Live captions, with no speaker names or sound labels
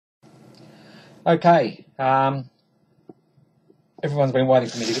Okay, everyone's been waiting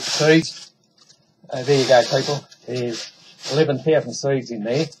for me to get the seeds. There you go, people. There's 11,000 seeds in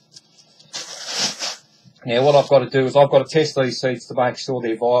there. Now what I've got to do is I've got to test these seeds to make sure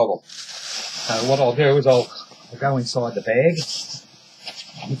they're viable. What I'll do is I'll go inside the bag,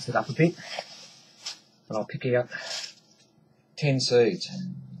 mix it up a bit, and I'll pick out 10 seeds.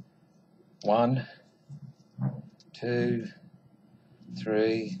 1, 2,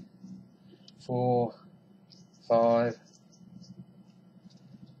 3, 4, 5,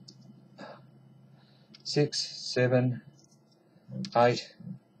 6, 7, 8,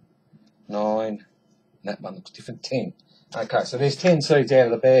 9, that one looks different, 10. Okay, so there's 10 seeds out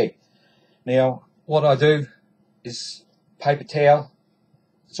of the bag. Now, what I do is paper towel,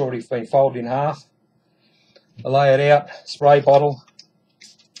 it's already been folded in half. I lay it out, spray bottle,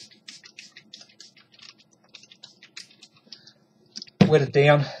 wet it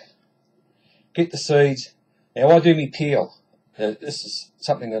down, get the seeds. Now I do me peel. This is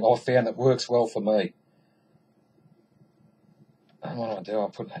something that I've found that works well for me. And what do, I'll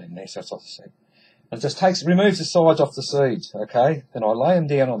put that in there so it's off the seed. It just removes the sides off the seeds, okay? Then I lay them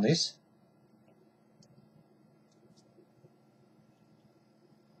down on this.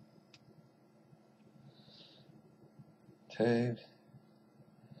 Two.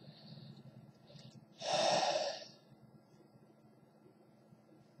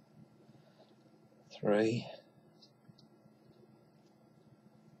 3.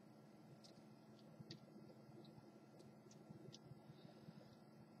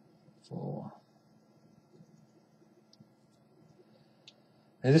 4.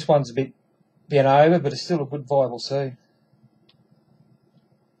 Now this one's a bit bent over, but it's still a good viable seed.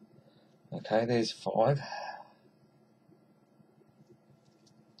 Okay, there's 5.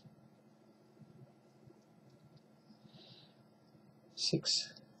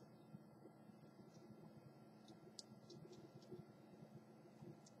 6.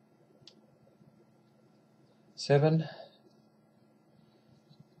 7.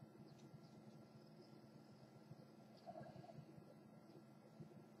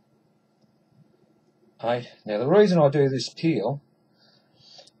 8. Now the reason I do this peel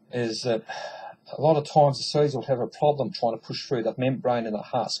is that a lot of times the seeds will have a problem trying to push through the membrane and the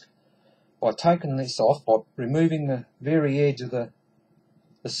husk. By taking this off, by removing the very edge of the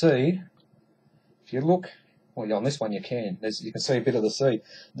seed, if you look, well on this one you can see a bit of the seed,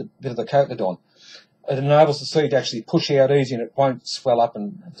 the bit of the cotyledon. It enables the seed to actually push out easy and it won't swell up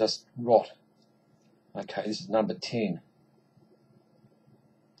and just rot. Okay, this is number 10.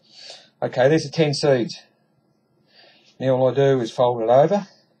 Okay, there's the 10 seeds. Now all I do is fold it over.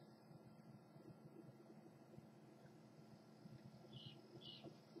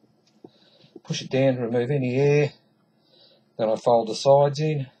 Push it down to remove any air. Then I fold the sides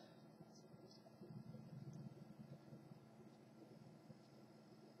in.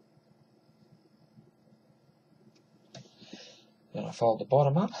 Then I fold the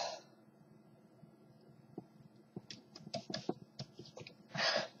bottom up.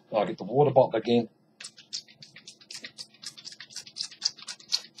 I get the water bottle again.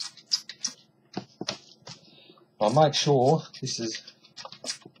 I make sure this is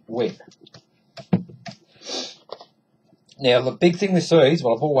wet. Now the big thing with seeds,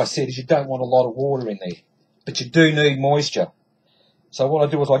 what I've always said, is you don't want a lot of water in there, but you do need moisture. So what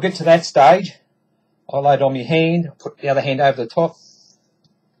I do is I get to that stage, I lay it on my hand, put the other hand over the top,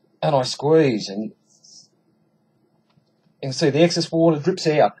 and I squeeze, and you can see the excess water drips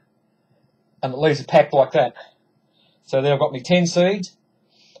out, and it leaves it packed like that. So then I've got my 10 seeds,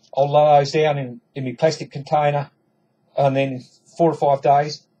 I'll lay those down in my plastic container, and then in 4 or 5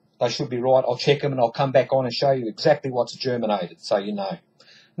 days, they should be right. I'll check them and I'll come back on and show you exactly what's germinated, so you know.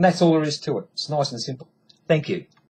 And that's all there is to it. It's nice and simple. Thank you.